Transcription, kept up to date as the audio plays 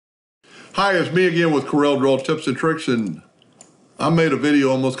Hi, it's me again with Corel Drill Tips and Tricks, and I made a video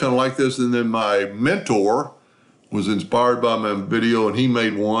almost kind of like this, and then my mentor was inspired by my video, and he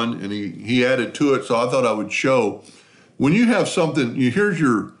made one, and he added to it, so I thought I would show. When you have something, here's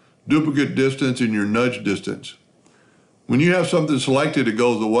your duplicate distance and your nudge distance. When you have something selected, it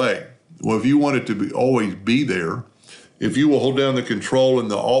goes away. Well, if you want it to always be there, if you will hold down the Control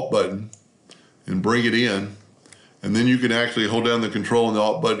and the Alt button and bring it in, and then you can actually hold down the Control and the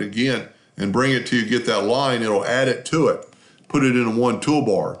Alt button again and bring it till you get that line, it'll add it to it. Put it in one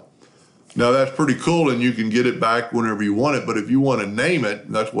toolbar. Now that's pretty cool, and you can get it back whenever you want it, but if you want to name it,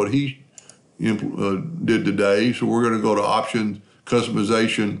 that's what he did today. So we're going to go to Options,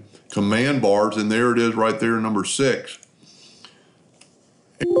 Customization, Command Bars, and there it is right there, number 6.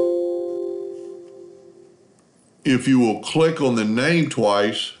 If you will click on the name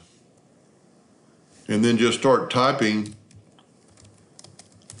twice and then just start typing,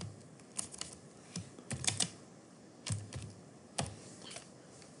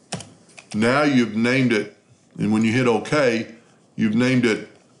 now you've named it, and when you hit OK, you've named it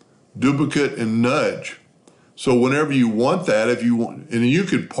duplicate and nudge. So whenever you want that, if you want, and you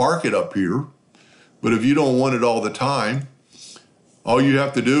could park it up here, but if you don't want it all the time, all you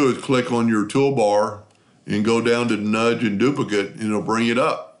have to do is click on your toolbar and go down to nudge and duplicate, and it'll bring it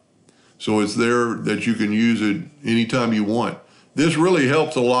up. So it's there that you can use it anytime you want. This really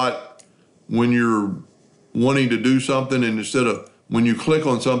helps a lot when you're wanting to do something, and instead of when you click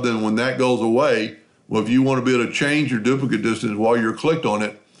on something, when that goes away, well, if you want to be able to change your duplicate distance while you're clicked on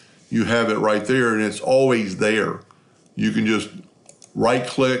it, you have it right there, and it's always there. You can just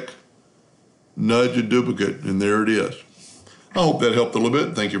right-click, nudge and duplicate, and there it is. I hope that helped a little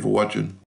bit. Thank you for watching.